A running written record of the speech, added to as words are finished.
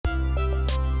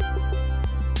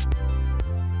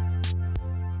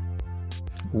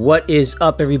What is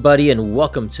up, everybody, and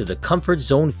welcome to the Comfort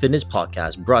Zone Fitness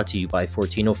Podcast brought to you by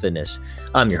Fortino Fitness.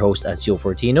 I'm your host, Ezio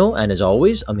Fortino, and as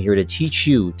always, I'm here to teach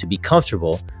you to be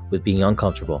comfortable with being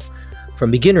uncomfortable.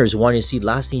 From beginners wanting to see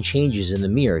lasting changes in the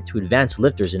mirror to advanced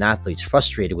lifters and athletes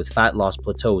frustrated with fat loss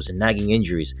plateaus and nagging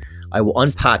injuries, I will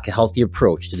unpack a healthy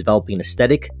approach to developing an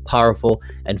aesthetic, powerful,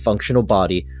 and functional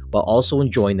body while also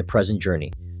enjoying the present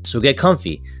journey. So get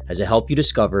comfy as I help you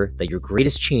discover that your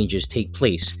greatest changes take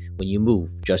place when you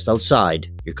move just outside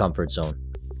your comfort zone.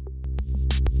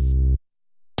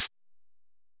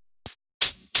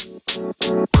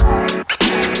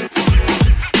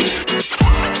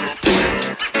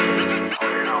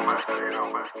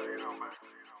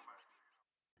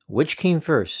 Which came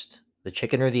first, the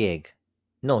chicken or the egg?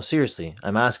 No, seriously,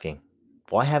 I'm asking.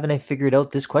 Why haven't I figured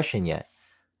out this question yet?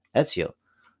 Ezio,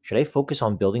 should I focus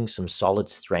on building some solid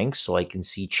strength so I can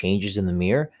see changes in the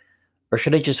mirror? Or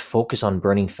should I just focus on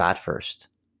burning fat first?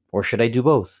 Or should I do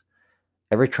both?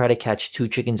 Ever try to catch two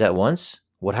chickens at once?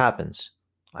 What happens?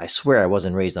 I swear I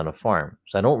wasn't raised on a farm,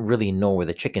 so I don't really know where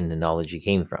the chicken analogy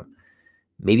came from.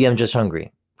 Maybe I'm just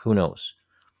hungry. Who knows?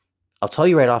 I'll tell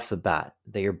you right off the bat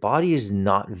that your body is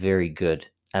not very good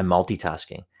at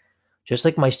multitasking. Just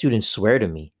like my students swear to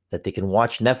me that they can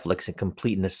watch Netflix and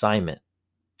complete an assignment.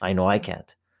 I know I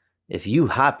can't. If you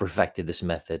have perfected this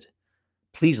method,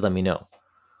 please let me know.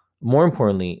 More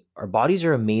importantly, our bodies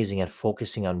are amazing at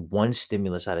focusing on one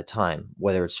stimulus at a time,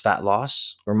 whether it's fat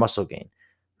loss or muscle gain.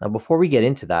 Now, before we get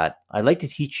into that, I'd like to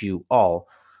teach you all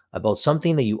about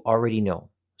something that you already know,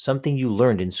 something you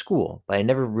learned in school, but I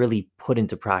never really put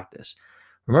into practice.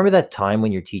 Remember that time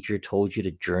when your teacher told you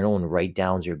to journal and write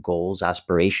down your goals,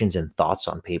 aspirations, and thoughts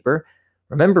on paper?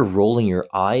 Remember rolling your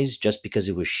eyes just because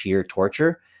it was sheer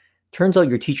torture? Turns out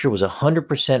your teacher was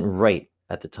 100% right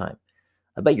at the time.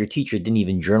 I bet your teacher didn't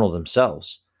even journal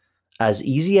themselves. As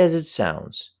easy as it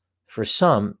sounds, for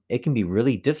some, it can be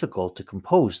really difficult to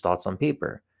compose thoughts on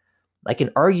paper. I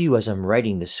can argue as I'm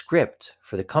writing the script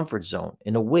for the comfort zone.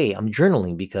 In a way, I'm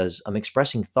journaling because I'm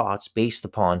expressing thoughts based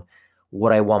upon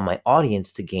what I want my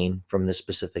audience to gain from this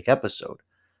specific episode.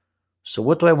 So,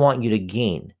 what do I want you to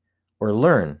gain or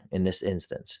learn in this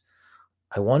instance?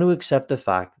 I want to accept the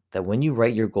fact that when you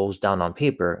write your goals down on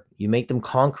paper, you make them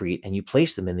concrete and you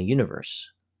place them in the universe.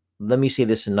 Let me say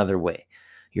this another way.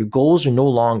 Your goals are no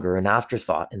longer an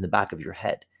afterthought in the back of your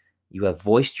head. You have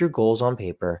voiced your goals on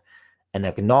paper and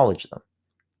acknowledged them.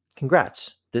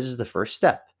 Congrats, this is the first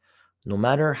step. No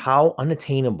matter how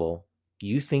unattainable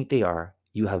you think they are,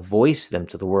 you have voiced them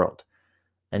to the world.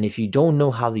 And if you don't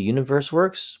know how the universe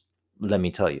works, let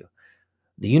me tell you.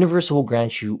 The universe will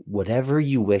grant you whatever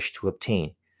you wish to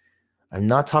obtain. I'm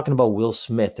not talking about Will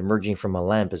Smith emerging from a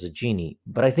lamp as a genie,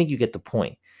 but I think you get the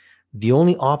point. The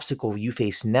only obstacle you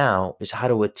face now is how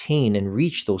to attain and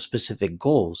reach those specific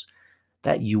goals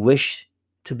that you wish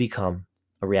to become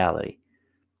a reality.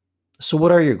 So,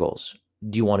 what are your goals?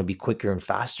 Do you want to be quicker and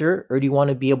faster, or do you want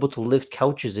to be able to lift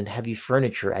couches and heavy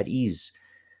furniture at ease?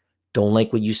 Don't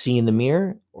like what you see in the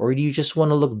mirror, or do you just want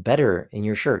to look better in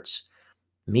your shirts?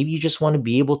 Maybe you just want to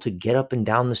be able to get up and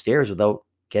down the stairs without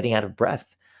getting out of breath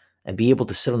and be able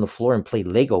to sit on the floor and play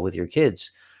Lego with your kids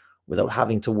without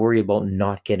having to worry about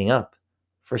not getting up.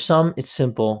 For some, it's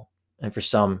simple, and for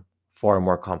some, far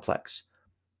more complex.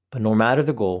 But no matter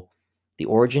the goal, the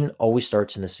origin always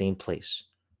starts in the same place,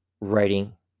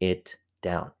 writing it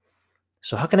down.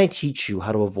 So, how can I teach you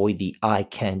how to avoid the I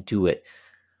can't do it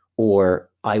or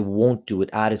I won't do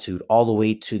it attitude all the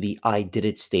way to the I did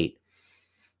it state?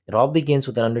 It all begins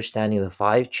with an understanding of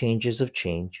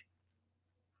the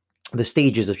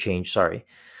stages of change,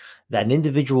 that an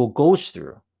individual goes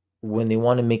through when they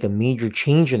want to make a major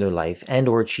change in their life and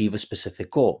or achieve a specific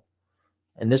goal.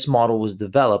 And this model was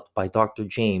developed by Dr.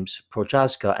 James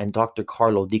Prochaska and Dr.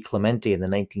 Carlo Di Clemente in the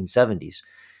 1970s.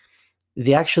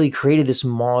 They actually created this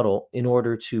model in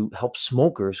order to help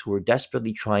smokers who were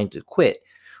desperately trying to quit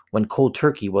when cold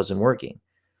turkey wasn't working.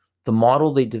 The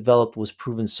model they developed was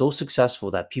proven so successful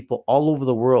that people all over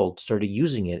the world started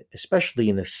using it, especially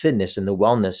in the fitness and the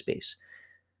wellness space.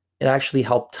 It actually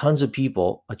helped tons of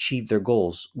people achieve their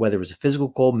goals, whether it was a physical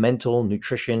goal, mental,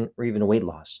 nutrition, or even weight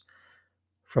loss.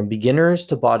 From beginners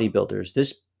to bodybuilders,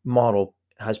 this model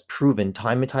has proven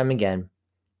time and time again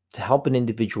to help an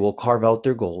individual carve out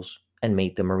their goals and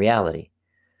make them a reality.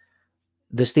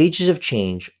 The stages of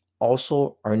change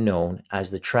also are known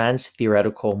as the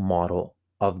trans-theoretical model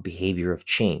of behavior of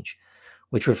change,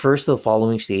 which refers to the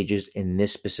following stages in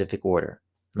this specific order.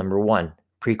 Number 1,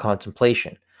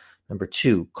 pre-contemplation. Number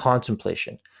 2,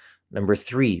 contemplation. Number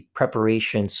 3,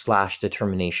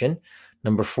 preparation/determination.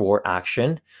 Number 4,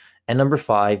 action. And number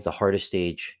 5, the hardest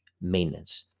stage,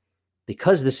 maintenance.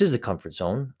 Because this is the comfort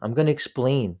zone, I'm going to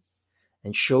explain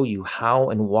and show you how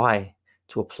and why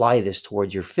to apply this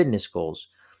towards your fitness goals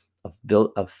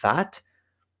of fat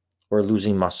or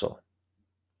losing muscle.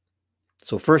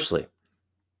 So firstly,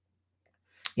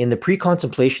 in the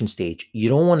pre-contemplation stage, you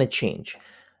don't want to change.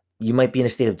 You might be in a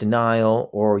state of denial,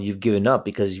 or you've given up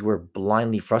because you were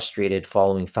blindly frustrated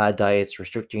following fad diets,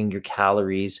 restricting your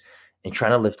calories, and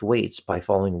trying to lift weights by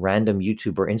following random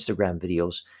YouTube or Instagram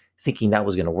videos, thinking that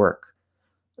was going to work.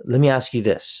 Let me ask you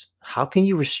this. How can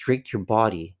you restrict your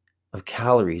body of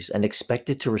calories and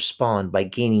expect it to respond by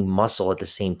gaining muscle at the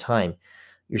same time?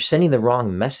 You're sending the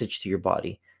wrong message to your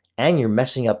body, and you're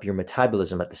messing up your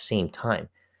metabolism at the same time.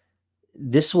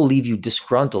 This will leave you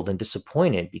disgruntled and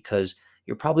disappointed because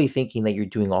you're probably thinking that you're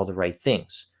doing all the right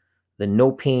things. The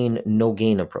no pain, no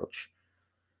gain approach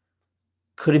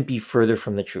couldn't be further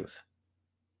from the truth.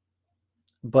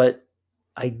 But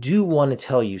I do want to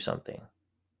tell you something.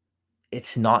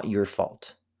 It's not your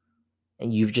fault,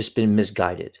 and you've just been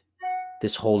misguided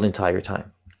this whole entire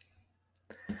time.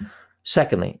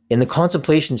 Secondly, in the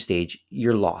contemplation stage,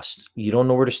 you're lost. You don't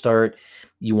know where to start.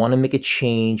 You want to make a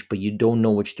change, but you don't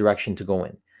know which direction to go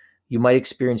in. You might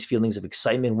experience feelings of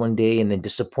excitement one day and then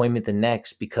disappointment the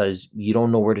next because you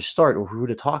don't know where to start or who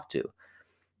to talk to.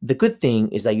 The good thing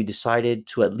is that you decided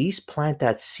to at least plant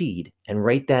that seed and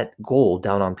write that goal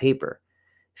down on paper.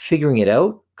 Figuring it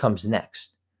out comes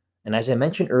next. And as I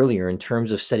mentioned earlier, in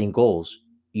terms of setting goals,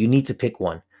 you need to pick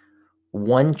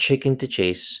one chicken to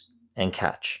chase and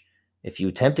catch. If you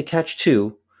attempt to catch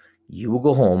two, you will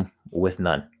go home with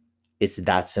none. It's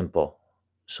that simple.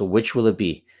 So which will it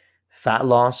be? Fat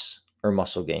loss or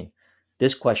muscle gain?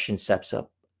 This question sets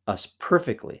up us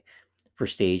perfectly for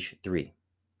stage 3.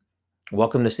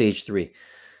 Welcome to stage 3.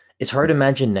 It's hard to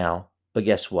imagine now, but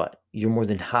guess what? You're more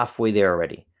than halfway there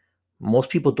already.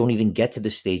 Most people don't even get to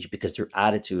this stage because their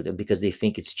attitude and because they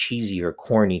think it's cheesy or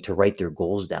corny to write their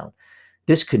goals down.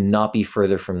 This could not be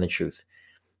further from the truth.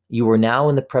 You are now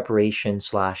in the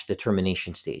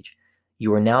preparation/determination stage.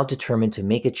 You are now determined to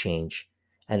make a change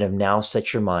and have now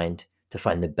set your mind to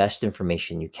find the best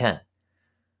information you can.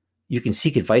 You can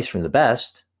seek advice from the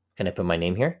best. Can I put my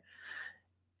name here?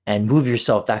 And move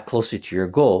yourself that closer to your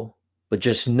goal. But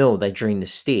just know that during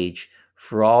this stage,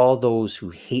 for all those who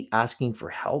hate asking for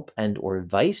help and or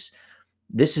advice,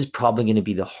 this is probably going to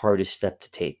be the hardest step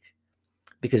to take.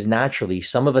 Because naturally,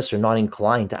 some of us are not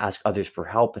inclined to ask others for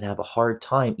help and have a hard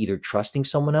time either trusting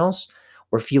someone else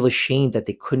or feel ashamed that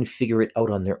they couldn't figure it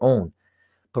out on their own.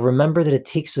 But remember that it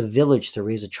takes a village to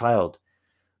raise a child.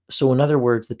 So in other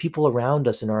words, the people around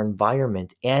us in our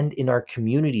environment and in our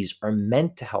communities are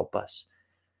meant to help us.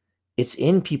 It's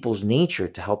in people's nature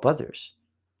to help others.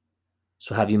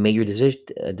 So have you made your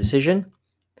decision?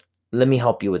 Let me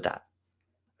help you with that.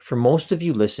 For most of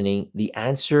you listening, the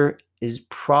answer is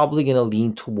probably going to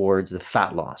lean towards the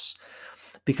fat loss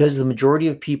because the majority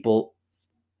of people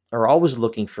are always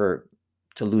looking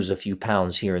to lose a few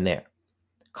pounds here and there.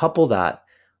 Couple that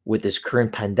with this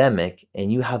current pandemic,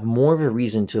 and you have more of a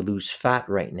reason to lose fat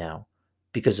right now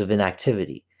because of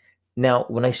inactivity. Now,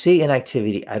 when I say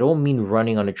inactivity, I don't mean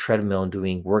running on a treadmill and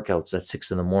doing workouts at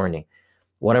 6 in the morning.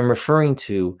 What I'm referring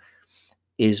to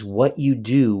is what you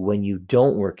do when you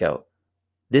don't work out.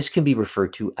 This can be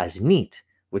referred to as NEAT,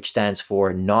 which stands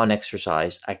for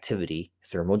non-exercise activity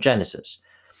thermogenesis.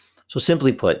 So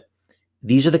simply put,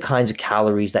 these are the kinds of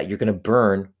calories that you're going to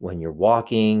burn when you're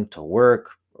walking to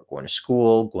work or going to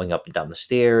school, going up and down the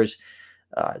stairs,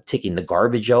 taking the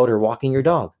garbage out or walking your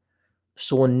dog.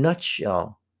 So in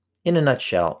a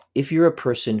nutshell, if you're a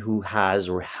person who has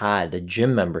or had a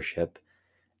gym membership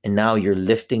and now you're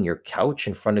lifting your couch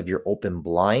in front of your open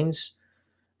blinds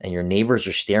and your neighbors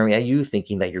are staring at you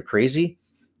thinking that you're crazy,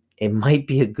 it might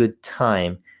be a good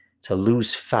time to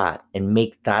lose fat and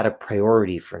make that a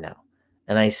priority for now.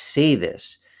 And I say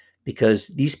this because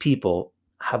these people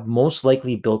have most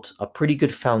likely built a pretty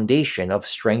good foundation of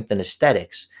strength and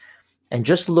aesthetics and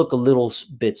just look a little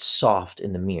bit soft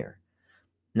in the mirror.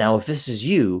 Now, if this is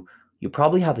you, you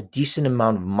probably have a decent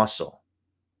amount of muscle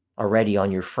already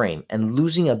on your frame, and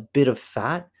losing a bit of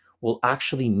fat will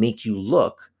actually make you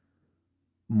look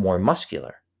more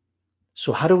muscular.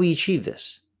 So how do we achieve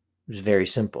this? It's very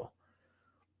simple.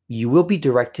 You will be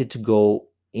directed to go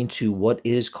into what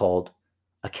is called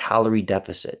a calorie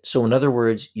deficit. So in other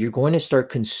words, you're going to start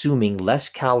consuming less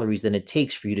calories than it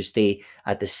takes for you to stay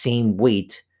at the same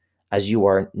weight as you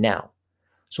are now.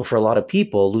 So for a lot of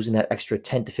people, losing that extra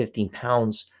 10 to 15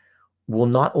 pounds will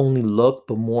not only look,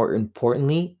 but more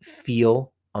importantly,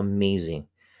 feel amazing.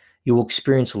 You will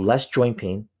experience less joint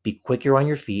pain, be quicker on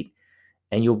your feet,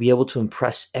 and you'll be able to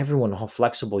impress everyone how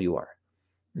flexible you are.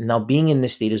 Now, being in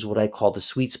this state is what I call the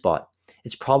sweet spot.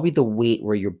 It's probably the weight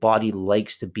where your body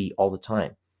likes to be all the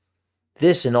time.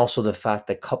 This, and also the fact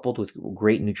that coupled with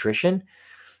great nutrition,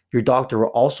 your doctor will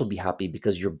also be happy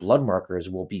because your blood markers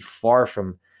will be far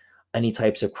from any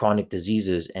types of chronic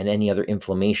diseases and any other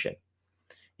inflammation.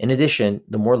 In addition,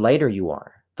 the more lighter you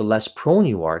are, the less prone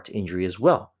you are to injury as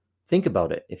well. Think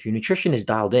about it. If your nutrition is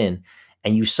dialed in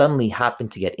and you suddenly happen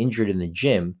to get injured in the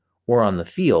gym or on the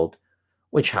field,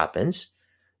 which happens,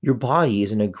 your body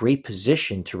is in a great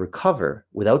position to recover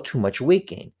without too much weight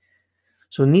gain.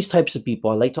 So in these types of people,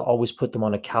 I like to always put them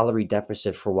on a calorie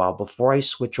deficit for a while before I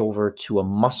switch over to a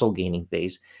muscle gaining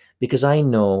phase, because I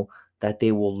know that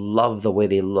they will love the way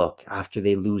they look after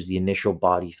they lose the initial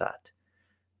body fat.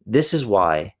 This is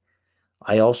why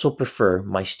I also prefer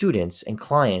my students and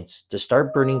clients to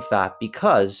start burning fat,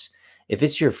 because if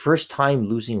it's your first time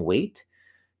losing weight,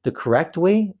 the correct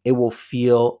way, it will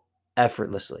feel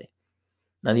effortlessly.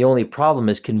 Now, the only problem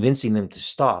is convincing them to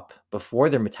stop before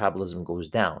their metabolism goes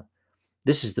down.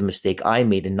 This is the mistake I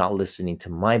made in not listening to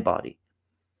my body.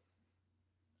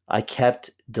 I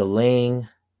kept delaying,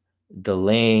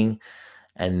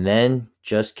 and then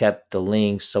just kept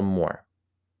delaying some more.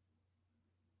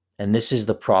 And this is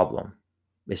the problem.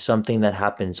 It's something that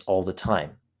happens all the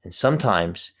time. And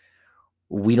sometimes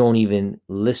we don't even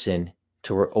listen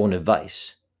to our own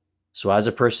advice. So as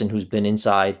a person who's been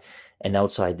inside and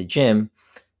outside the gym,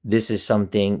 this is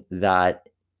something that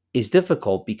is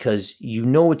difficult, because you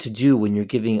know what to do when you're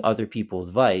giving other people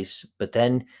advice, but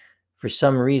then for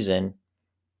some reason,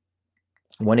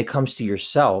 when it comes to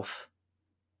yourself,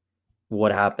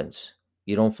 what happens?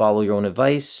 You don't follow your own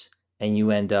advice and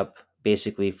you end up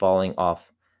basically falling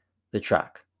off the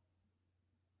track.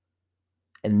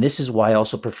 And this is why I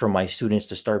also prefer my students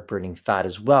to start burning fat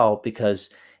as well, because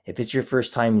if it's your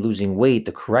first time losing weight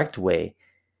the correct way,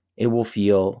 it will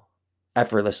feel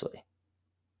effortlessly.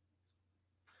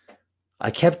 I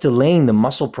kept delaying the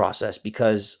muscle process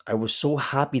because I was so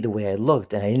happy the way I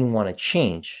looked and I didn't want to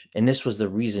change. And this was the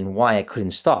reason why I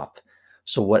couldn't stop.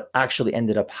 So what actually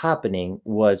ended up happening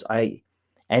was I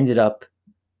ended up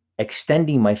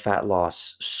extending my fat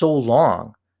loss so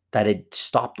long that it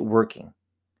stopped working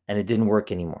and it didn't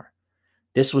work anymore.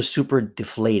 This was super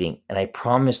deflating, and I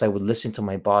promised I would listen to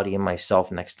my body and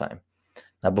myself next time.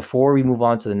 Now, before we move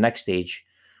on to the next stage,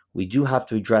 we do have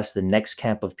to address the next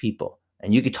camp of people.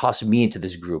 And you could toss me into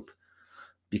this group,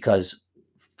 because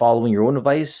following your own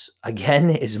advice,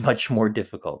 again, is much more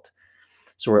difficult.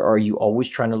 So are you always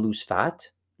trying to lose fat,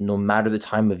 no matter the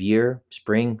time of year,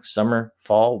 spring, summer,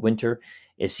 fall, winter?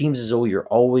 It seems as though you're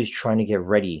always trying to get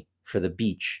ready for the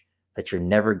beach that you're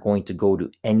never going to go to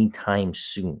anytime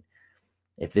soon.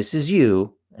 If this is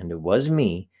you, and it was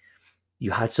me,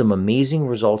 you had some amazing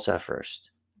results at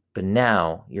first, but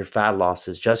now your fat loss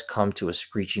has just come to a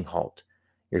screeching halt.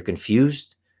 You're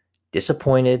confused,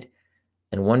 disappointed,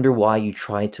 and wonder why you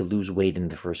tried to lose weight in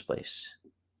the first place.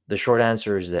 The short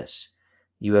answer is this: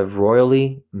 you have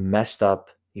royally messed up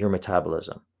your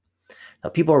metabolism. Now,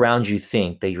 people around you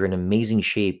think that you're in amazing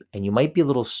shape and you might be a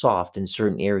little soft in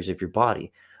certain areas of your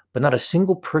body, but not a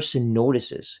single person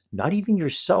notices, not even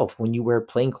yourself when you wear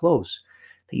plain clothes,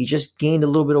 that you just gained a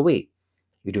little bit of weight.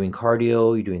 You're doing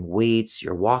cardio, you're doing weights,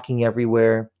 you're walking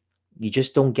everywhere. You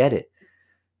just don't get it.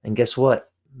 And guess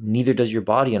what? Neither does your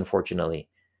body, unfortunately.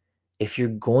 If you're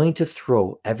going to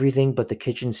throw everything but the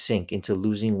kitchen sink into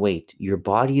losing weight, your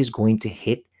body is going to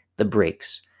hit the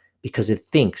brakes because it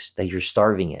thinks that you're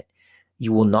starving it.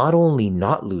 You will not only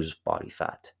not lose body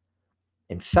fat,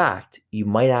 in fact, you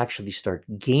might actually start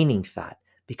gaining fat,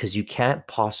 because you can't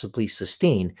possibly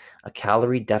sustain a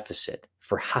calorie deficit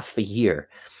for half a year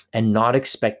and not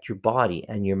expect your body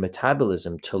and your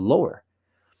metabolism to lower.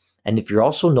 And if you're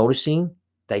also noticing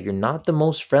that you're not the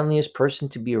most friendliest person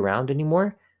to be around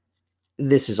anymore,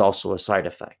 this is also a side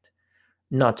effect.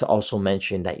 Not to also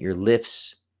mention that your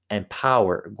lifts and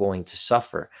power are going to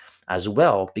suffer as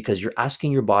well, because you're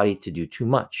asking your body to do too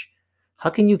much. How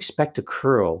can you expect to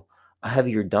curl a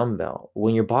heavier dumbbell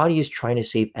when your body is trying to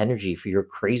save energy for your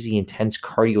crazy intense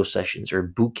cardio sessions or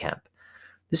boot camp?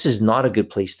 This is not a good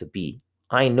place to be.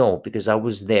 I know, because I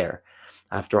was there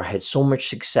after I had so much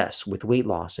success with weight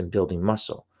loss and building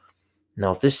muscle.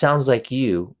 Now, if this sounds like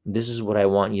you, this is what I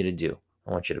want you to do.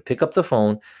 I want you to pick up the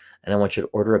phone and I want you to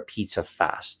order a pizza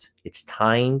fast. It's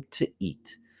time to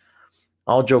eat.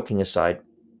 All joking aside,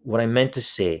 what I meant to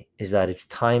say is that it's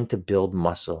time to build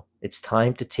muscle. It's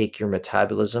time to take your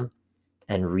metabolism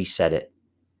and reset it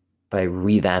by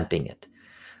revamping it,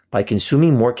 by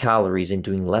consuming more calories and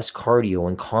doing less cardio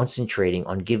and concentrating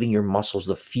on giving your muscles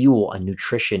the fuel and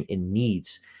nutrition it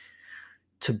needs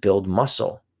to build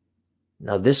muscle.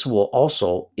 Now, this will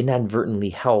also inadvertently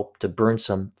help to burn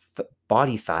some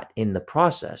body fat in the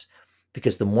process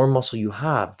because the more muscle you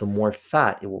have, the more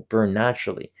fat it will burn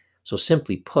naturally. So,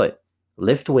 simply put,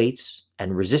 lift weights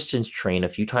and resistance train a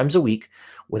few times a week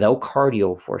without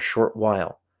cardio for a short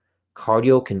while.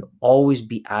 Cardio can always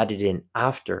be added in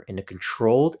after in a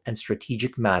controlled and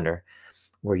strategic manner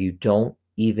where you don't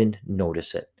even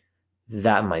notice it.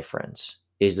 That, my friends,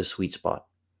 is the sweet spot.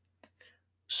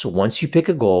 So once you pick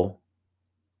a goal,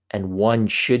 and one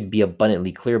should be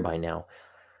abundantly clear by now,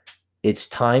 it's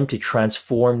time to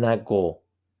transform that goal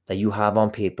that you have on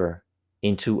paper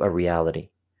into a reality.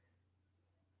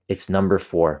 It's number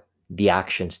 4, the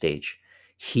action stage.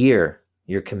 Here,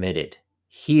 you're committed.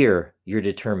 Here, you're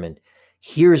determined.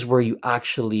 Here's where you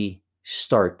actually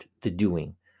start the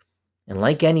doing. And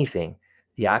like anything,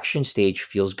 the action stage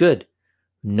feels good.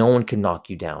 No one can knock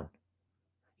you down.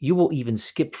 You will even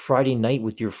skip Friday night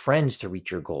with your friends to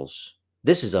reach your goals.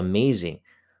 This is amazing.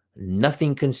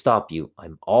 Nothing can stop you.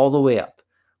 I'm all the way up.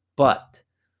 But,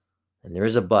 and there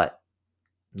is a but,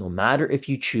 no matter if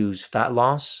you choose fat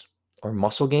loss or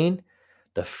muscle gain,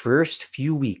 the first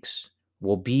few weeks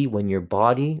will be when your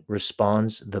body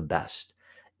responds the best.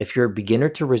 If you're a beginner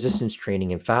to resistance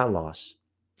training and fat loss,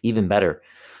 even better.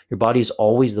 Your body is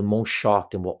always the most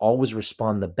shocked and will always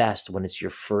respond the best when it's your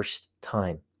first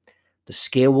time. The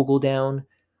scale will go down.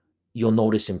 You'll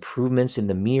notice improvements in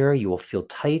the mirror. You will feel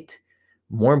tight.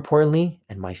 More importantly,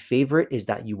 and my favorite, is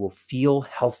that you will feel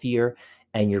healthier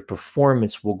and your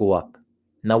performance will go up.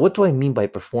 Now, what do I mean by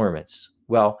performance?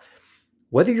 Well,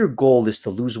 whether your goal is to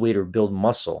lose weight or build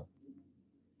muscle,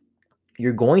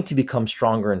 you're going to become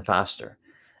stronger and faster.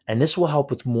 And this will help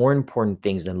with more important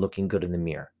things than looking good in the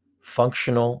mirror: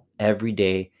 functional,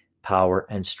 everyday power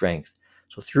and strength.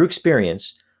 So, through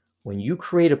experience, when you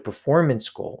create a performance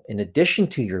goal in addition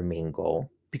to your main goal,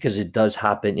 because it does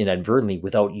happen inadvertently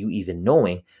without you even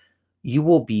knowing, you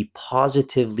will be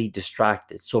positively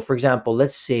distracted. So, for example,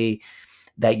 let's say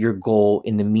that your goal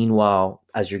in the meanwhile,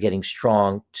 as you're getting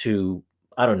strong, to,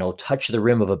 I don't know, touch the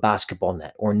rim of a basketball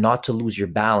net, or not to lose your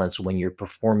balance when you're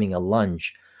performing a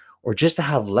lunge, or just to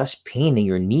have less pain in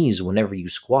your knees whenever you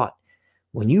squat.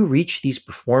 When you reach these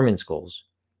performance goals,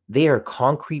 they are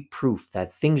concrete proof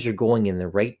that things are going in the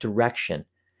right direction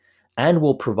and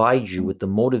will provide you with the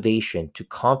motivation to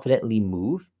confidently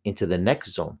move into the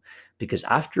next zone. Because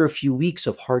after a few weeks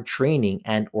of hard training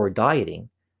and or dieting,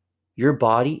 your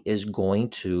body is going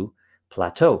to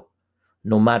plateau.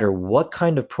 No matter what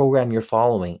kind of program you're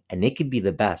following, and it could be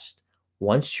the best,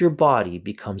 once your body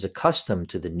becomes accustomed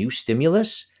to the new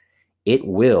stimulus, it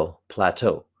will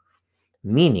plateau,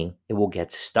 meaning it will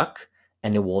get stuck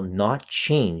and it will not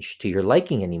change to your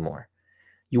liking anymore.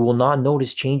 You will not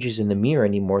notice changes in the mirror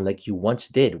anymore like you once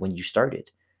did when you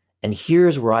started. And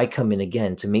here's where I come in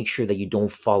again to make sure that you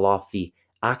don't fall off the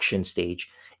action stage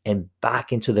and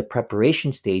back into the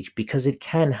preparation stage, because it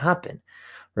can happen.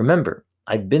 Remember,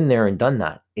 I've been there and done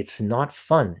that. It's not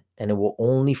fun and it will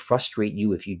only frustrate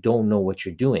you if you don't know what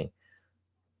you're doing.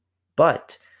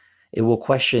 But it will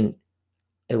question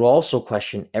it will also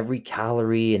question every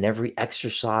calorie and every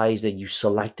exercise that you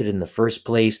selected in the first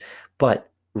place. But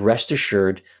rest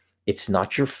assured, it's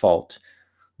not your fault,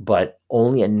 but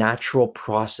only a natural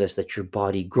process that your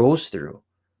body grows through,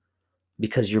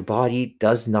 because your body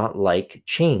does not like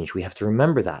change. We have to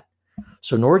remember that.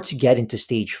 So, in order to get into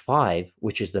stage 5,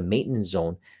 which is the maintenance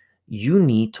zone, you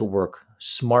need to work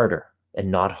smarter and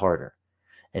not harder.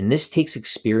 And this takes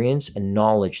experience and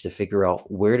knowledge to figure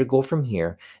out where to go from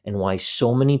here and why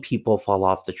so many people fall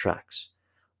off the tracks.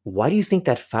 Why do you think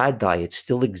that fad diets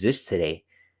still exist today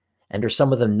and are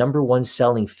some of the number one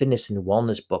selling fitness and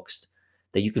wellness books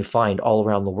that you can find all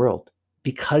around the world?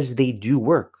 Because they do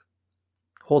work.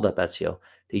 Hold up, Ezio.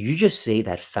 Did you just say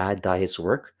that fad diets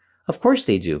work? Of course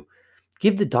they do.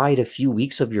 Give the diet a few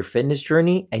weeks of your fitness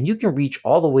journey and you can reach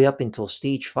all the way up until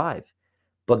stage 5.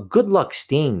 But good luck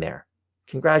staying there.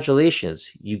 Congratulations,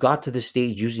 you got to the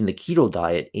stage using the keto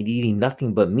diet and eating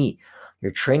nothing but meat.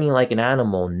 You're training like an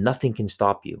animal, nothing can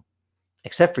stop you,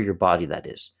 except for your body, that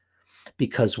is.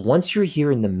 Because once you're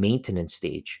here in the maintenance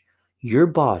stage, your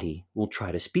body will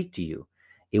try to speak to you.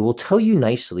 It will tell you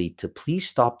nicely to please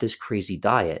stop this crazy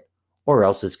diet, or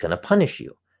else it's going to punish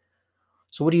you.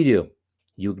 So what do?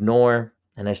 You ignore,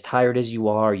 and as tired as you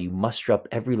are, you muster up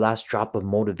every last drop of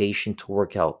motivation to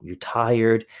work out. You're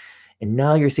tired, and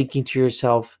now you're thinking to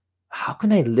yourself, how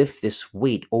can I lift this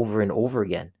weight over and over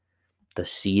again? The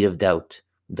seed of doubt,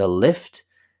 the lift,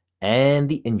 and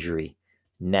the injury: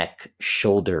 neck,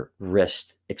 shoulder,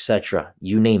 wrist, etc.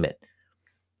 You name it.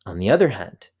 On the other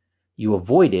hand, you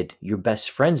avoided your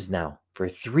best friends now for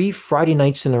 3 Friday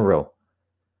nights in a row.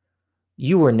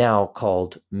 You are now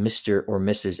called Mr. or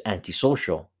Mrs.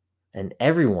 Antisocial, and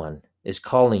everyone is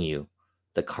calling you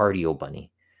the cardio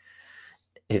bunny.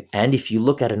 And if you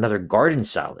look at another garden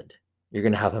salad, you're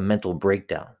going to have a mental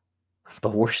breakdown.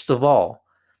 But worst of all,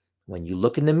 when you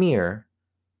look in the mirror,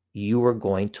 you are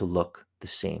going to look the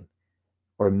same,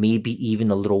 or maybe even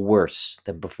a little worse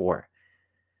than before.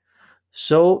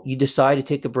 So you decide to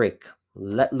take a break,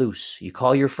 let loose. You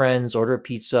call your friends, order a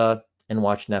pizza, and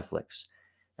watch Netflix.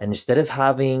 And instead of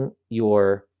having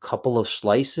your couple of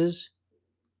slices,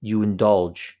 you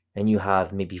indulge and you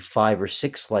have maybe 5 or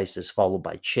 6 slices, followed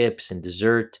by chips and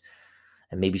dessert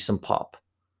and maybe some pop.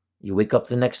 You wake up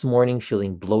the next morning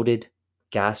feeling bloated,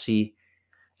 gassy,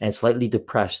 and slightly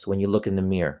depressed when you look in the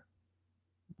mirror.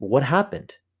 What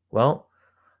happened? Well,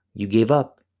 you gave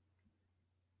up.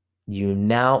 You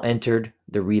now entered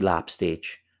the relapse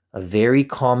stage, a very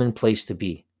common place to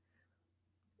be.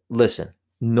 Listen,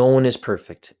 no one is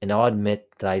perfect, and I'll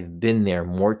admit that I've been there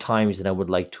more times than I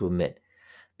would like to admit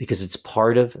because it's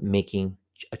part of making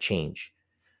a change,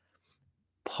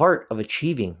 part of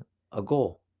achieving a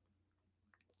goal,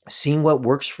 seeing what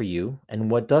works for you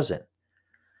and what doesn't.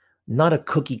 Not a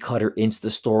cookie cutter Insta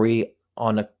story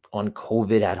on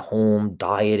COVID at home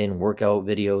diet and workout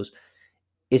videos.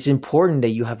 It's important that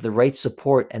you have the right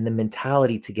support and the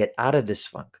mentality to get out of this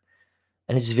funk.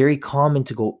 And it's very common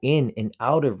to go in and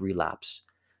out of relapse.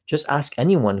 Just ask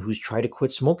anyone who's tried to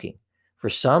quit smoking. For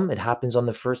some, it happens on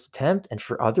the first attempt, and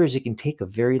for others, it can take a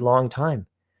very long time.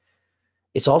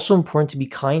 It's also important to be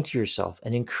kind to yourself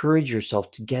and encourage yourself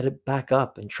to get it back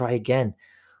up and try again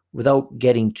without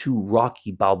getting too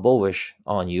Rocky Balboa-ish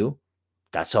on you.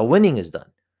 That's how winning is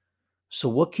done. So,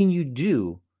 what can you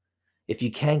do if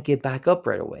you can't get back up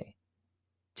right away?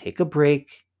 Take a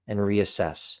break and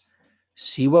reassess.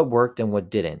 See what worked and what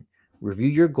didn't. Review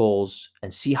your goals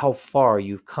and see how far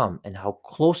you've come and how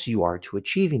close you are to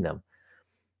achieving them.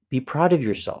 Be proud of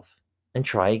yourself and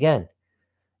try again.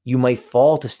 You might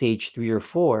fall to stage 3 or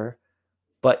 4,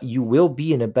 but you will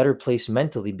be in a better place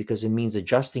mentally because it means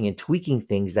adjusting and tweaking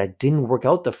things that didn't work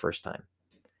out the first time.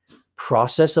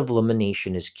 Process of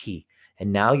elimination is key,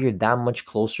 and now you're that much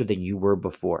closer than you were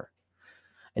before.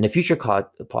 In a future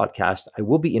podcast, I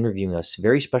will be interviewing a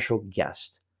very special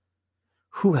guest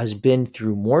who has been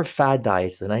through more fad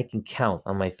diets than I can count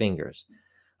on my fingers.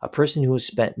 A person who has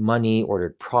spent money,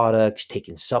 ordered products,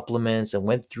 taken supplements, and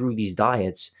went through these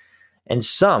diets, and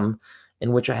some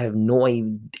in which I have no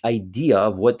idea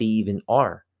of what they even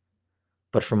are.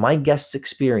 But from my guest's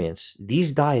experience,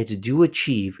 these diets do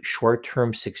achieve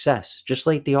short-term success, just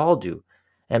like they all do,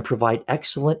 and provide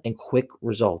excellent and quick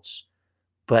results.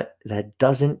 But that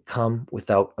doesn't come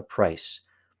without a price.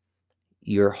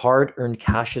 Your hard-earned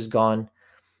cash is gone,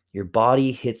 your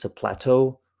body hits a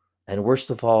plateau, and worst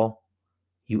of all,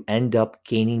 you end up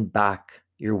gaining back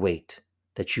your weight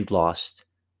that you lost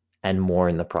and more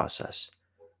in the process.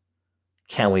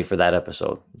 Can't wait for that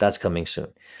episode. That's coming soon.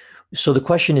 So the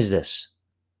question is this: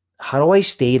 how do I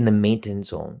stay in the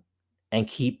maintenance zone and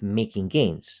keep making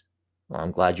gains? Well,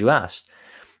 I'm glad you asked.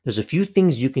 There's a few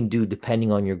things you can do depending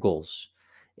on your goals.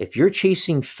 If you're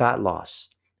chasing fat loss,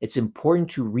 it's important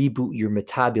to reboot your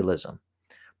metabolism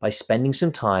by spending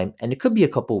some time, and it could be a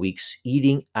couple weeks,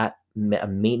 eating at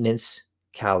maintenance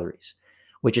calories,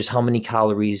 which is how many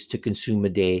calories to consume a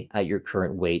day at your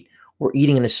current weight, or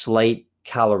eating in a slight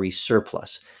calorie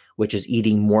surplus, which is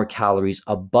eating more calories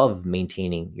above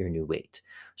maintaining your new weight.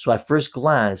 So at first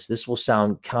glance, this will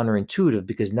sound counterintuitive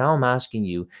because now I'm asking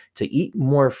you to eat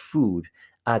more food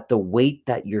at the weight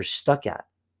that you're stuck at.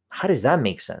 How does that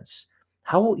make sense?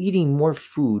 How will eating more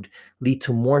food lead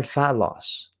to more fat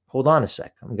loss? Hold on a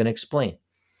sec. I'm going to explain.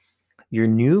 Your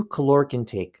new caloric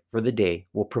intake for the day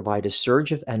will provide a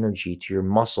surge of energy to your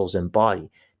muscles and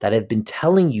body that have been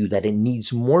telling you that it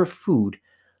needs more food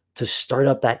to start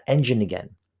up that engine again.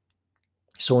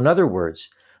 So in other words,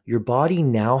 your body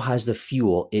now has the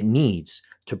fuel it needs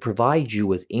to provide you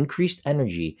with increased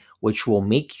energy, which will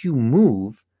make you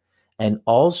move and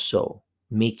also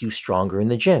make you stronger in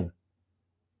the gym.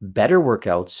 Better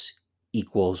workouts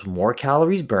equals more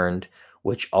calories burned,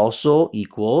 which also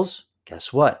equals,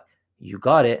 guess what? You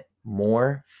got it,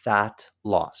 more fat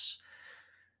loss.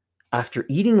 After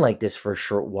eating like this for a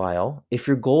short while, if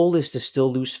your goal is to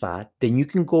still lose fat, then you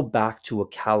can go back to a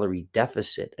calorie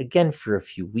deficit again for a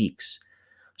few weeks.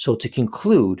 So to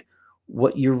conclude,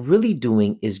 what you're really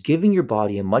doing is giving your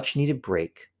body a much needed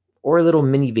break or a little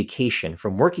mini vacation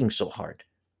from working so hard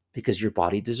because your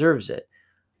body deserves it.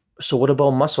 So what about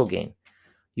muscle gain?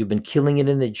 You've been killing it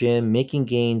in the gym, making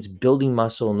gains, building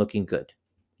muscle, and looking good.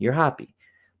 You're happy,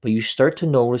 but you start to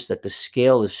notice that the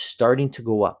scale is starting to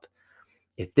go up.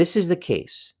 If this is the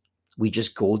case, We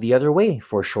just go the other way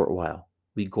for a short while.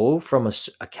 We go from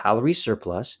a calorie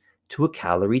surplus to a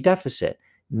calorie deficit,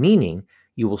 meaning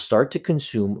you will start to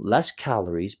consume less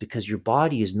calories because your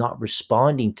body is not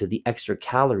responding to the extra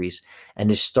calories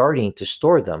and is starting to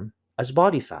store them as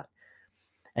body fat.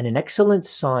 And an excellent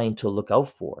sign to look out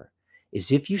for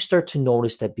is if you start to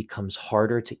notice that it becomes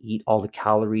harder to eat all the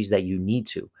calories that you need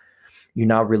to. You're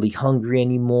not really hungry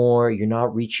anymore. You're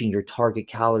not reaching your target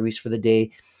calories for the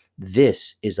day.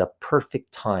 This is a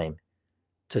perfect time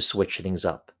to switch things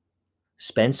up.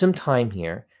 Spend some time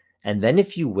here. And then,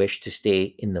 if you wish to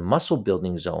stay in the muscle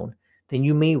building zone, then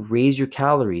you may raise your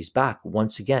calories back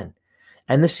once again.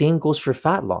 And the same goes for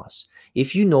fat loss.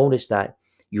 If you notice that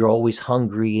you're always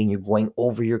hungry and you're going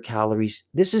over your calories,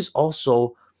 this is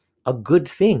also a good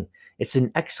thing. It's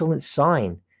an excellent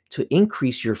sign to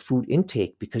increase your food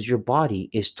intake because your body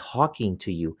is talking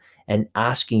to you and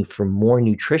asking for more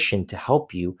nutrition to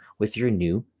help you with your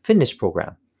new fitness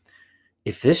program.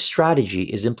 If this strategy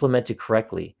is implemented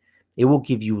correctly, it will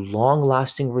give you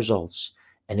long-lasting results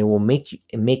and it will make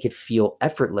it feel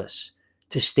effortless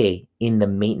to stay in the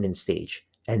maintenance stage.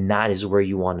 And that is where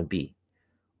you want to be.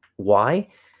 Why?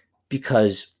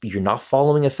 Because you're not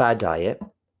following a fad diet,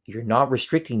 you're not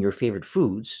restricting your favorite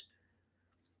foods,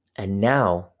 and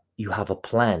now you have a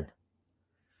plan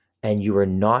and you are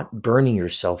not burning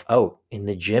yourself out in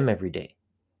the gym every day.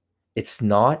 It's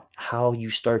not how you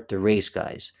start the race,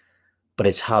 guys, but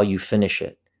it's how you finish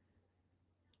it.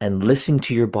 And listen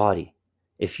to your body.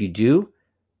 If you do,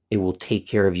 it will take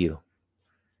care of you.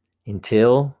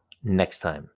 Until next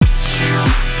time.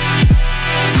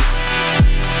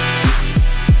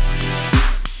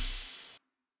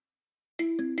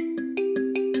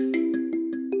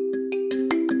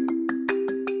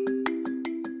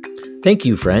 Thank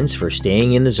you, friends, for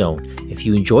staying in the zone. If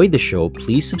you enjoyed the show,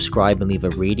 please subscribe and leave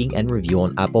a rating and review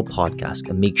on Apple Podcasts,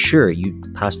 and make sure you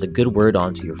pass the good word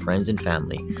on to your friends and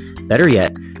family. Better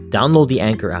yet, download the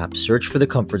Anchor app, search for the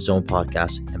Comfort Zone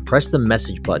podcast, and press the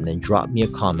message button and drop me a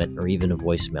comment or even a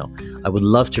voicemail. I would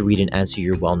love to read and answer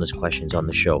your wellness questions on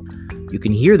the show. You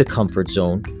can hear the Comfort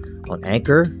Zone on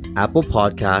Anchor, Apple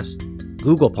Podcasts,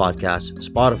 Google Podcasts,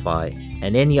 Spotify,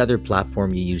 and any other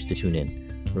platform you use to tune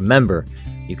in. Remember,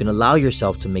 you can allow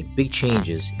yourself to make big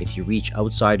changes if you reach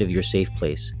outside of your safe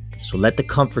place. So let the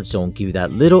Comfort Zone give you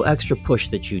that little extra push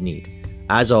that you need.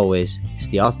 As always,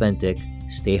 stay authentic,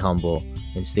 stay humble,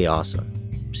 and stay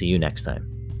awesome. See you next time.